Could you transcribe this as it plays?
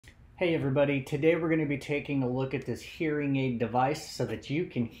Hey everybody, today we're going to be taking a look at this hearing aid device so that you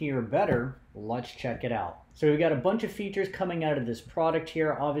can hear better. Let's check it out. So we've got a bunch of features coming out of this product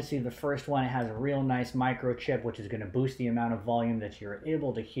here. Obviously the first one, it has a real nice microchip which is going to boost the amount of volume that you're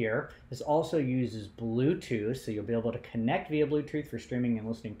able to hear. This also uses Bluetooth, so you'll be able to connect via Bluetooth for streaming and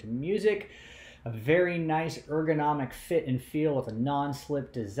listening to music. A very nice ergonomic fit and feel with a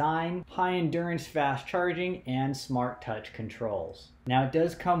non-slip design, high endurance fast charging, and smart touch controls. Now it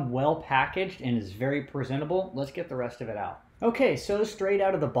does come well packaged and is very presentable. Let's get the rest of it out. Okay, so straight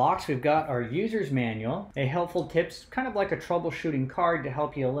out of the box, we've got our user's manual, a helpful tips, kind of like a troubleshooting card to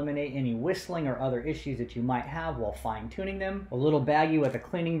help you eliminate any whistling or other issues that you might have while fine-tuning them, a little baggie with a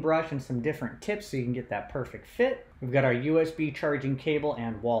cleaning brush and some different tips so you can get that perfect fit. We've got our USB charging cable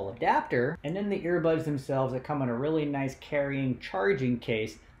and wall adapter, and then the earbuds themselves that come in a really nice carrying charging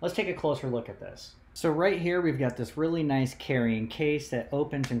case. Let's take a closer look at this. So right here we've got this really nice carrying case that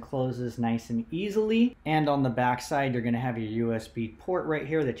opens and closes nice and easily, and on the back side you're going to have your USB port right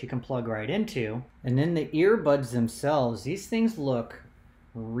here that you can plug right into. And then the earbuds themselves, these things look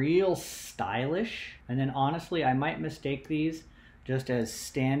real stylish, and then honestly I might mistake these just as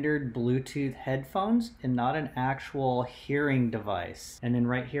standard Bluetooth headphones and not an actual hearing device. And then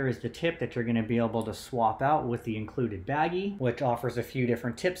right here is the tip that you're going to be able to swap out with the included baggie, which offers a few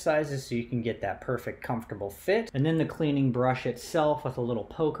different tip sizes so you can get that perfect comfortable fit. And then the cleaning brush itself with a little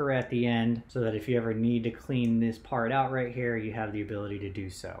poker at the end so that if you ever need to clean this part out right here, you have the ability to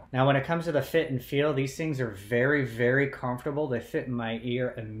do so. Now when it comes to the fit and feel, these things are very, very comfortable. They fit in my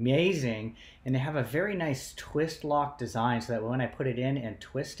ear amazing, and they have a very nice twist lock design so that when I put it in and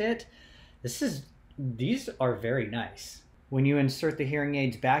twist it, these are very nice. When you insert the hearing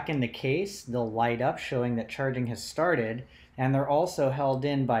aids back in the case, they'll light up showing that charging has started, and they're also held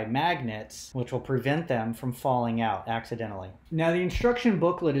in by magnets which will prevent them from falling out accidentally. Now the instruction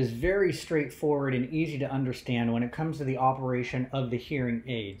booklet is very straightforward and easy to understand when it comes to the operation of the hearing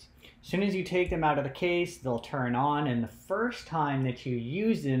aids. As soon as you take them out of the case, they'll turn on, and the first time that you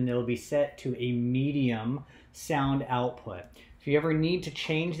use them, they'll be set to a medium sound output. If you ever need to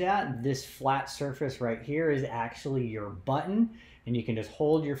change that, this flat surface right here is actually your button, and you can just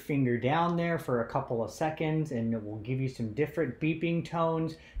hold your finger down there for a couple of seconds and it will give you some different beeping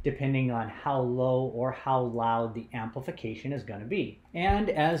tones depending on how low or how loud the amplification is going to be.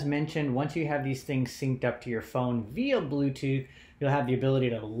 And as mentioned, once you have these things synced up to your phone via Bluetooth, you'll have the ability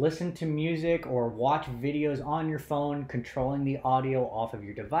to listen to music or watch videos on your phone, controlling the audio off of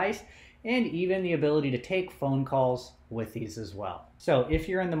your device, and even the ability to take phone calls with these as well. So if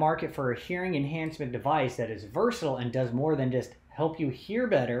you're in the market for a hearing enhancement device that is versatile and does more than just help you hear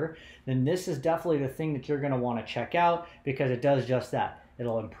better, then this is definitely the thing that you're going to want to check out, because it does just that.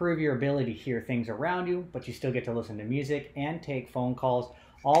 It'll improve your ability to hear things around you, but you still get to listen to music and take phone calls,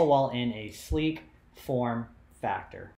 all while in a sleek form factor.